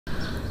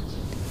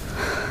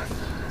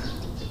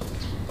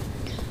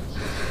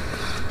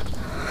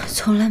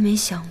从来没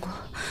想过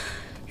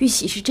玉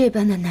玺是这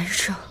般的难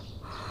受。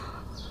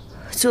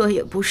坐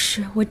也不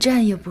是，我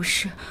站也不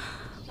是，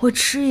我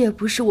吃也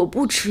不是，我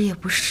不吃也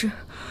不是，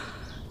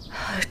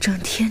整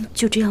天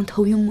就这样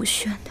头晕目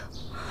眩的。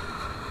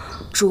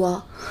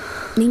主，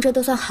您这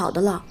都算好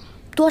的了，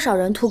多少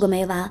人吐个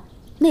没完，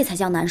那才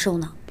叫难受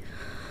呢。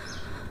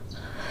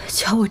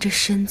瞧我这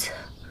身子，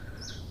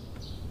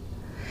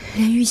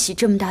连玉玺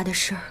这么大的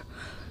事儿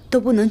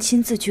都不能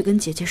亲自去跟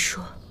姐姐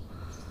说，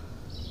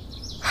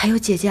还有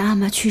姐姐阿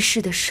玛去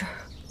世的事儿，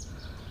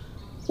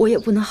我也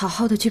不能好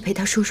好的去陪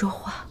她说说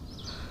话。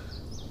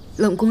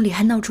冷宫里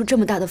还闹出这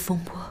么大的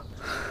风波，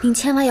您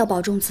千万要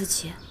保重自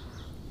己。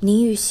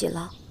您玉玺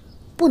了，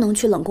不能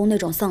去冷宫那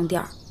种丧地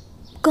儿，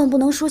更不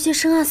能说些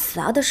生啊死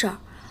啊的事儿，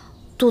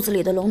肚子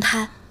里的龙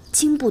胎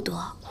经不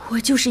得。我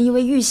就是因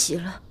为玉玺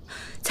了，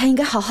才应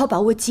该好好把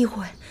握机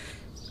会，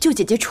救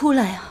姐姐出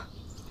来啊！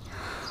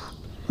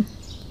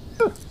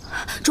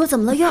主怎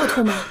么了？又要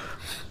吐吗？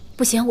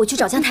不行，我去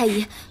找江太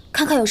医，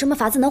看看有什么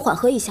法子能缓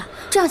和一下。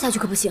这样下去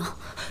可不行。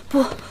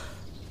不，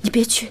你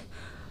别去。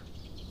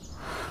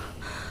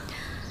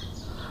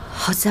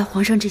好在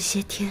皇上这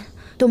些天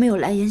都没有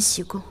来延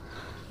禧宫，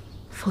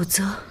否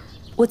则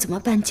我怎么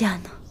办嫁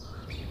呢？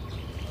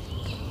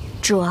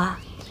主儿，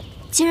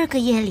今儿个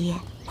夜里，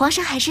皇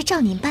上还是照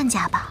您办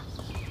嫁吧。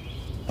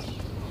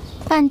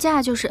办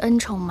嫁就是恩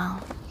宠吗？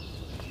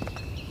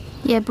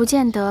也不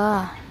见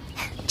得。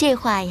这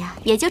话呀，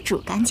也就主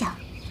敢讲。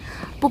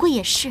不过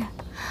也是，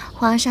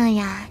皇上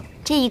呀，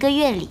这一个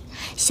月里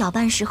小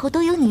半时候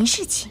都由您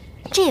侍寝，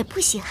这也不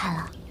稀罕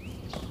了。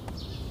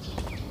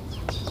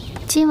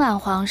今晚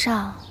皇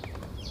上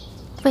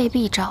未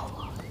必找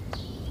我。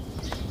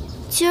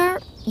今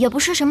儿也不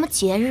是什么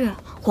节日，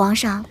皇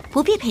上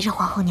不必陪着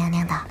皇后娘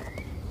娘的。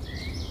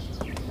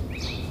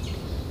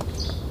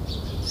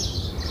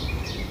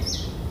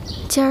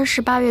今儿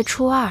是8月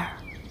初2，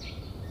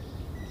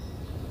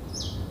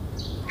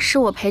是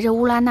我陪着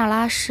乌拉那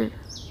拉氏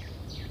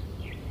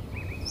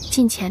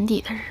进前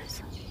底的日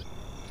子。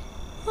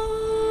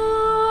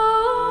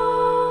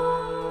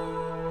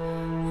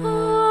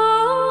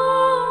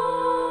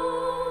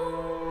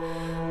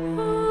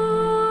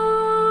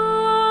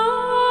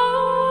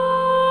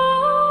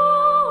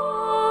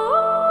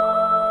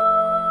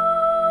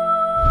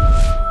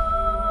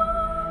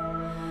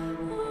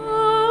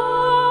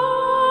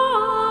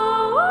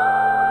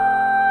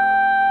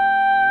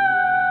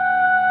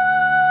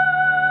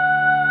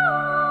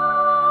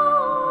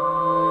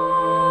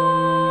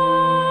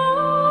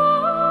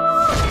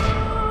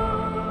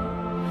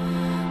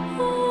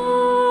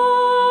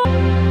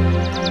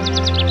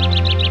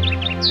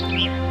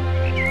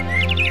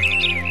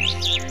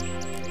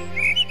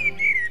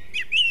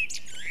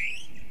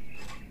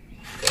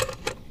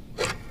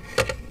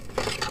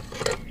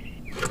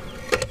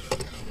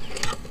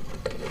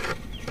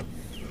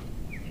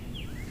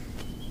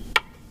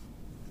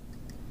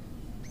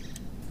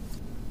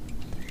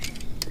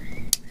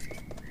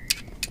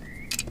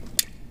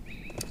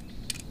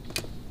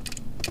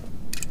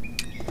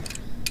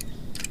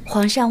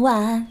皇上万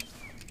安。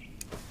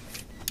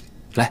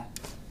来，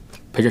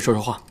陪朕说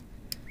说话。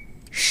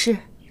是。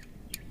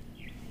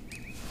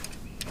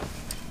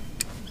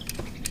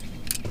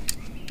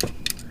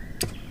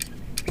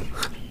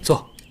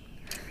坐。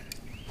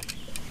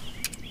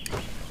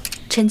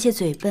臣妾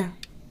嘴笨，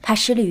怕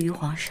失礼于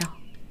皇上。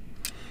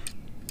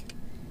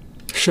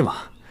是吗？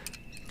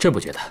朕不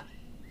觉得，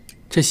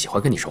朕喜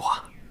欢跟你说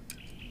话。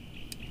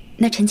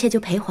那臣妾就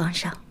陪皇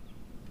上。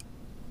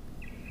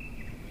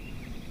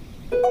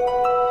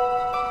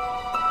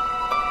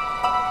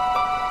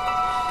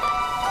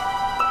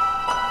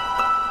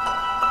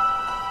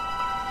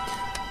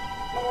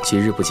几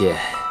日不见，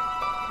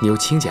你又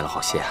清简了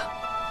好些啊。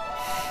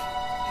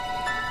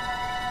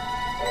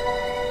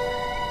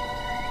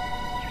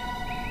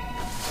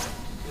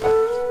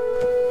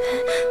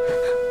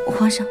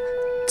皇上，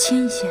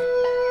轻一些。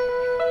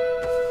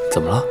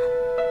怎么了？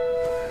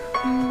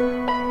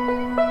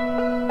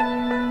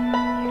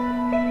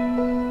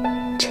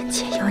臣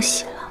妾有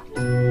喜了。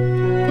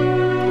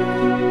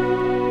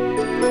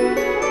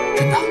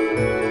真的？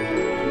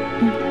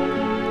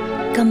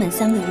刚满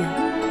3个月，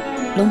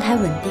龙胎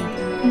稳定。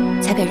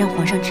才敢让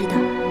皇上知道。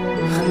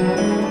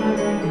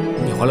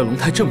你怀了龙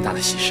胎这么大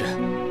的喜事，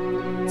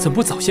怎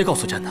不早些告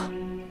诉朕呢？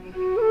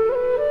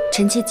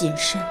臣妾谨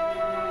慎，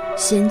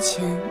先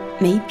前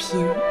梅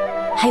嫔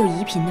还有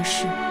宜嫔的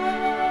事，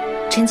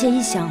臣妾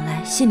一想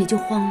来心里就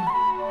慌了。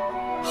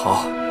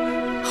好，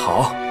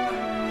好，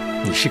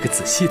你是个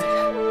仔细的人。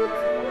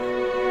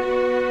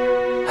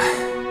哎，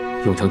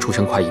永成出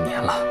生快1年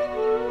了，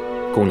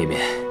宫里面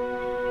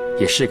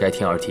也是该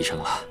添儿提升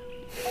了。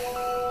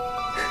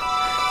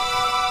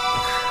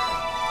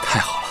太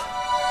好了。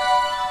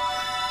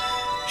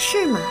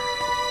是吗？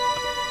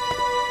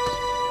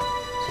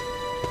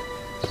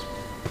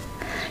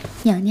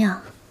娘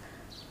娘，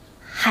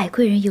海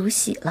贵人有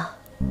喜了。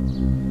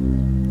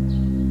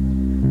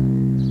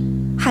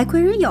海贵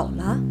人有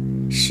了？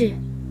是，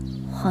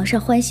皇上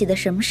欢喜的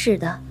什么似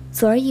的，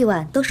昨儿一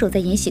晚都守在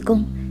延禧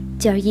宫，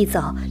今儿一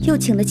早又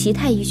请了齐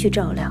太医去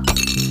照料。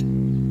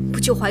不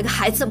就怀个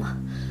孩子吗？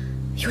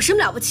有什么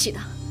了不起的？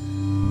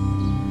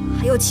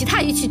还有齐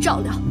太医去照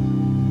料。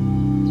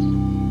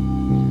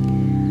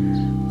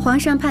皇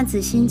上盼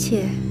子心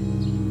切，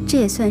这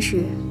也算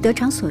是得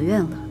偿所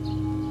愿了。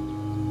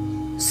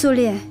素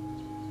烈，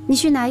你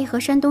去拿一盒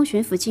山东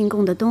巡抚进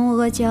贡的东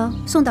阿胶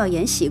送到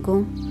延禧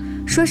宫，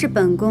说是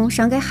本宫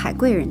赏给海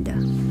贵人的。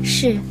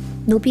是，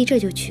奴婢这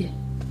就去。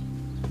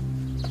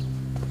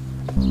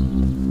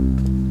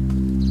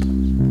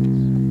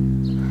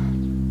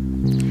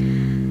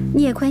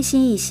你也宽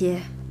心一些。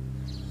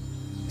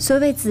所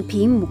谓子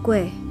贫母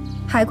贵，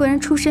海贵人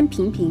出身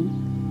平平，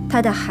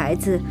她的孩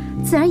子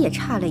自然也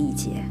差了一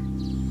截。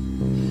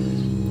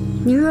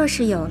你若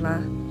是有了，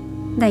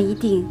那一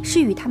定是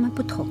与他们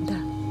不同的。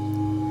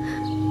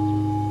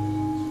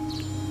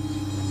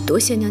多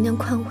谢娘娘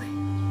宽慰。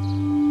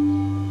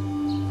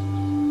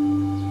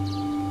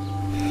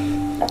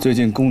最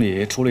近宫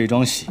里出了一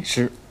桩喜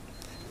事，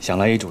想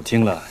来遗主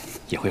听了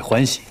也会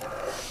欢喜。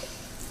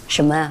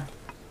什么啊？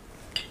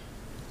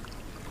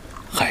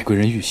海贵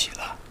人遇喜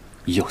了，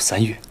已有3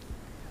月。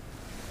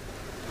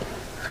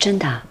真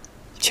的？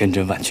千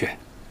真万确。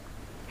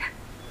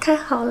太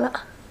好了。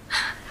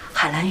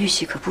海兰遇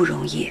喜可不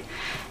容易，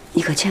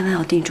你可千万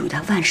要叮嘱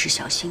她万事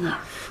小心啊。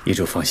遗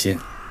主放心，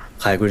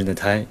海贵人的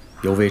胎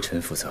由微臣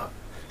负责，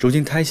如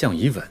今胎相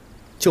已稳，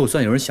就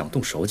算有人想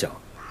动手脚，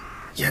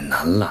也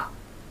难了。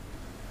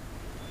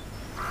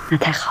那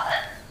太好了。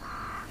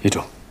遗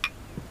主。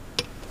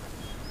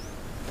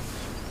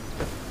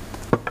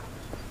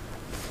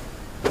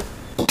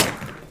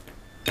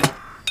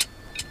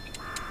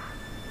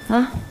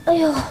啊！哎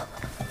呦，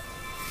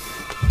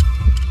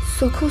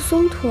锁扣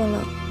松脱了。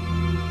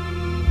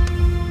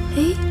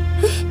哎，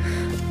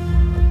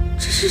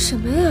这是什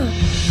么呀？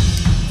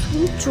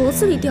从镯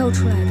子里掉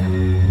出来的。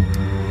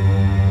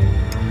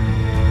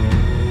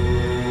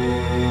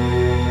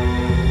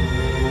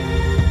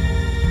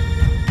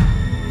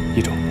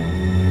遗主，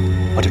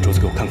把这镯子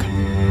给我看看。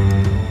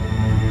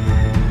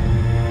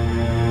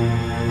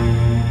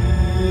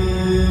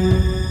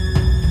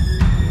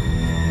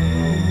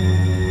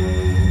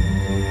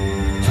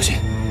小心，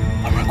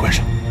把门关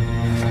上。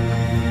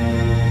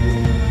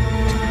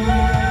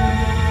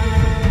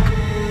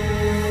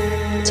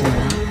怎么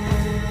了？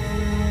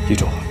遗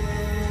主，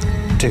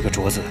这个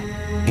镯子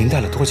您戴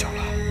了多久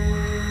了？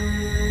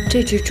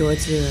这只镯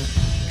子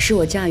是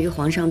我嫁于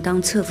皇上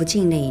当侧福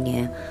晋那一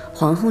年，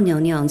皇后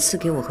娘娘赐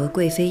给我和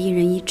贵妃一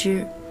人1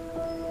只，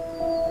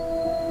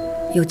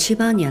有7、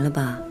8年了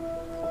吧？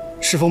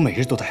是否每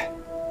日都戴？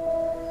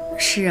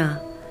是啊，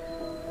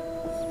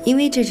因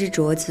为这只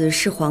镯子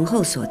是皇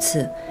后所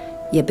赐，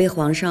也被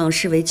皇上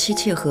视为妻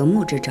妾和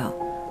睦之兆，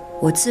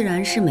我自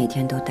然是每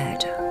天都戴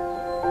着。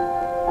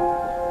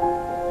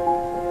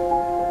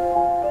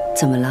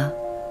怎么了？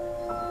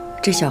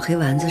这小黑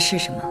丸子是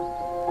什么？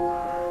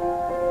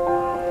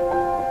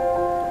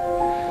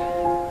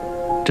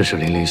这是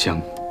零陵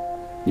香，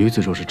女子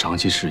若是长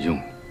期使用，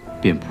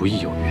便不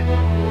易有孕。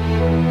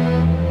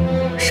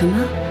什么？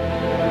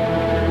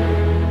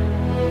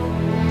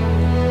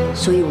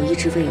所以我一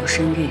直未有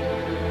身孕，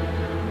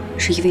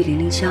是因为零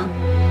陵香？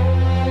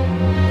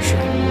是。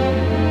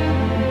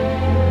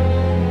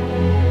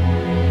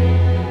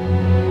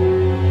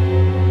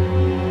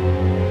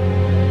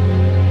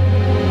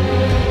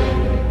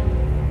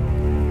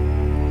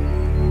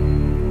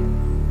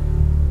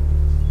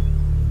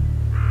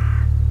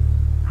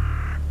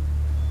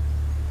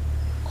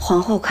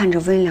皇后看着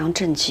温良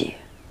正气，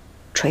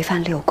垂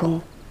范6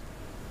宫。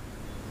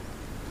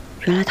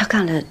原来她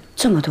干了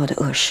这么多的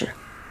恶事。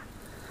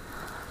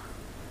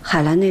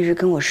海兰那日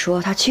跟我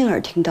说，她亲耳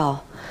听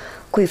到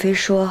贵妃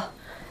说，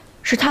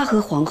是她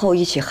和皇后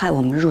一起害我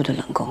们入的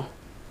冷宫，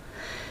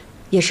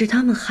也是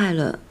他们害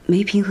了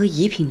梅嫔和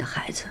宜嫔的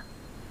孩子。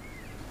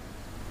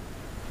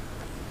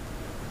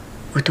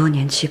我多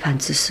年期盼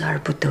子嗣而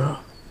不得，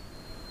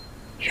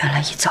原来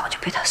一早就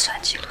被她算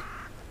计了。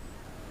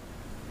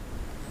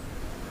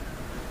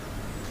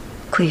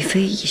贵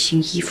妃一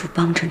心依附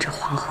帮衬着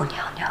皇后娘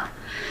娘，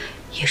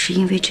也是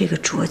因为这个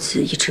镯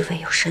子一直未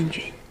有身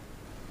孕。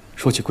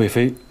说起贵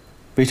妃，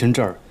微臣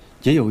这儿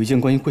也有一件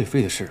关于贵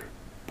妃的事，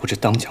不知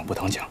当讲不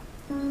当讲。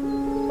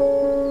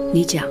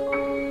你讲。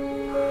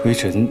微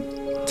臣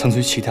曾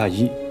随齐太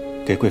医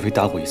给贵妃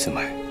搭过一次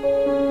脉，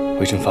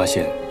微臣发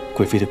现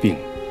贵妃的病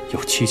有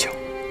蹊跷。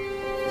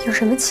有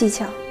什么蹊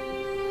跷？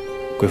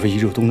贵妃一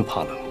入冬就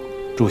怕冷，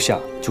入夏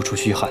就出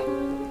虚汗，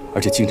而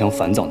且经常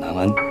烦躁难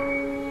安。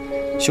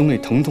胸内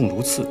疼痛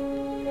如刺，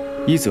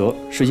一则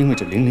是因为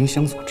这零陵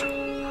香所致，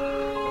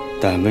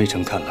但微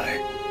臣看来，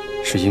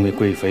是因为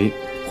贵妃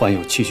患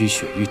有气虚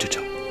血瘀之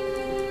症，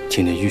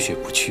体内淤血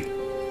不去，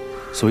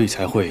所以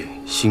才会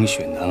心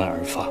血难安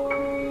而发。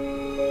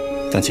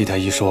但齐太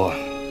医说，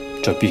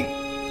这病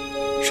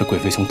是贵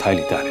妃从胎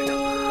里带来的，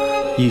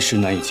一时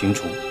难以清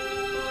除，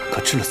可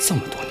治了这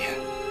么多年，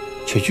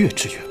却越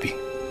治越病。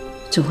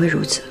怎会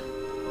如此？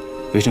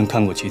微臣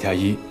看过齐太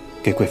医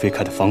给贵妃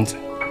开的方子，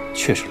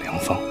确是良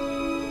方。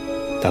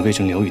但微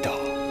臣留意到，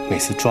每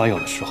次抓药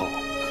的时候，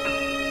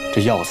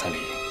这药材里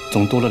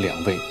总多了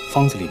2味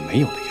方子里没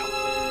有的药。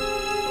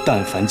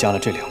但凡加了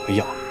这2味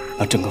药，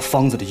那整个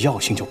方子的药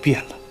性就变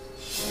了，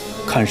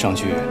看上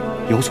去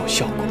有所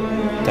效果，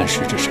但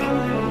实质上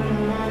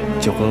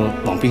就和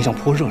往冰上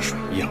泼热水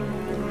一样，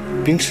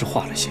冰是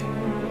化了些，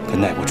可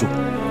耐不住。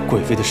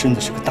贵妃的身子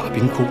是个大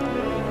冰窟，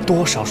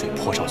多少水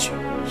泼上去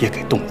也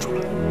给冻住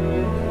了。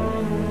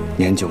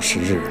年久时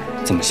日，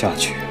这么下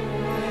去，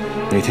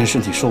哪天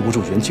身体受不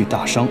住元气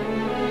大伤，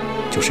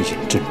就是饮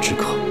鸩止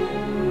渴。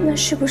那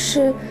是不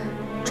是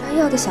抓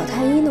药的小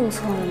太医弄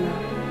错了呢？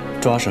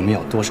抓什么药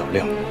多少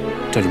量，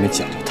这里面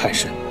讲究太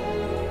深，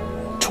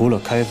除了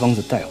开方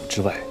子大夫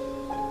之外，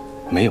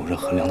没有人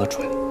衡量得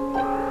准。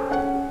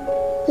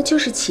那就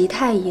是齐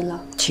太医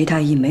了。齐太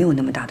医没有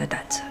那么大的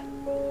胆子。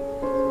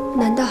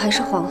难道还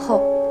是皇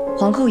后？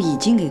皇后已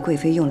经给贵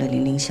妃用了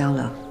凌凌香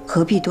了，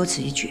何必多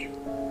此一举？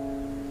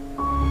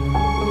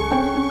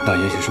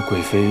那也许是贵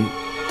妃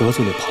得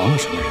罪了旁了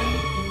什么人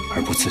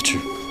而不自知。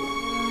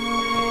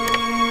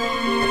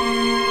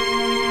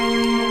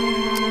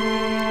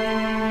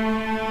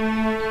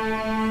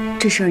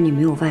这事儿你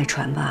没有外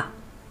传吧？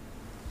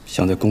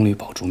想在宫里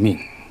保住命，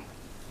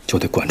就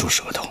得管住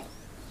舌头。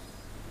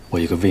我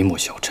一个微末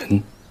小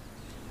臣，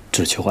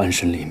只求安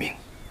身立命。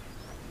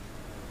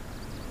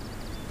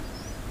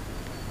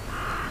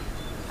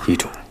遗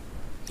主，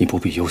你不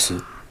必忧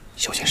思，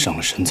小心伤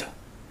了身子。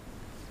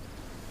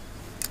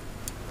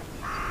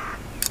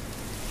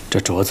这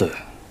镯子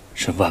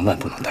是万万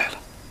不能戴了。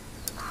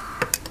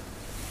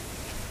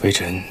微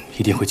臣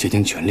一定会竭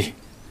尽全力，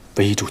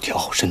为遗主调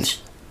好身体，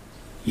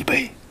以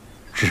备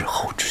日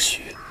后之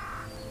需。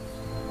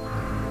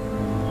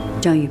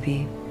张玉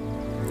斌，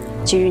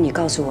今日你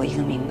告诉我一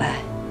个明白，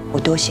我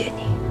多谢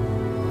你。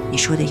你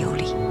说的有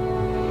理，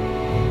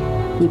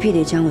你必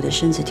得将我的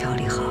身子调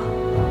理好，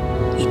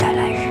以待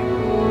来日。